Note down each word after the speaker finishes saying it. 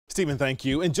Stephen, thank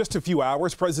you. In just a few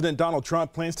hours, President Donald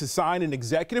Trump plans to sign an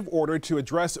executive order to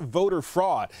address voter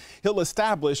fraud. He'll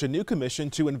establish a new commission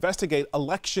to investigate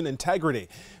election integrity.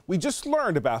 We just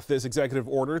learned about this executive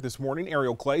order this morning.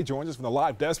 Ariel Clay joins us from the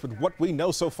live desk with what we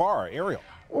know so far. Ariel.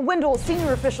 Wendell,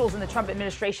 senior officials in the Trump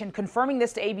administration confirming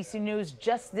this to ABC News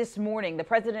just this morning. The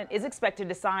president is expected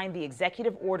to sign the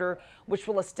executive order, which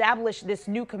will establish this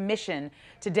new commission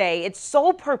today. Its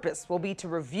sole purpose will be to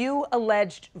review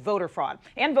alleged voter fraud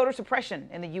and voter suppression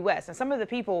in the U.S. And some of the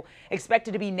people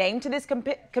expected to be named to this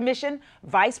commission,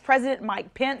 Vice President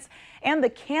Mike Pence and the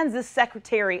Kansas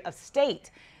Secretary of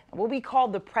State. It will be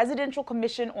called the Presidential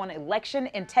Commission on Election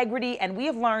Integrity, and we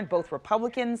have learned both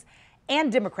Republicans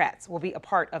and Democrats will be a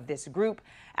part of this group.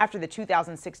 After the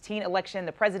 2016 election,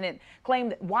 the president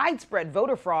claimed widespread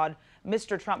voter fraud.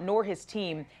 Mr. Trump nor his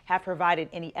team have provided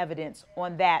any evidence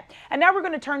on that. And now we're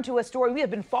going to turn to a story we have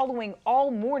been following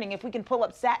all morning. If we can pull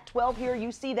up Sat 12 here,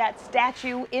 you see that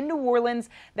statue in New Orleans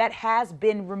that has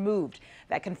been removed.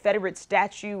 That Confederate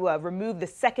statue removed, the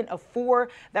second of 4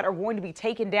 that are going to be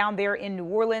taken down there in New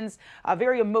Orleans. A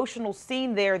very emotional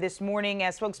scene there this morning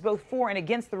as folks both for and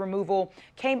against the removal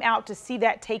came out to see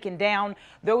that taken down.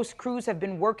 Those crews have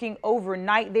been working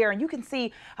overnight there, and you can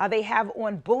see they have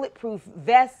on bulletproof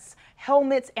vests,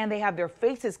 helmets, and they have their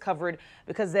faces covered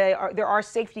because there are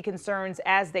safety concerns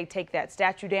as they take that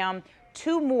statue down.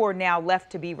 2 more now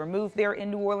left to be removed there in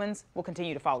New Orleans. We'll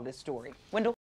continue to follow this story. Wendell.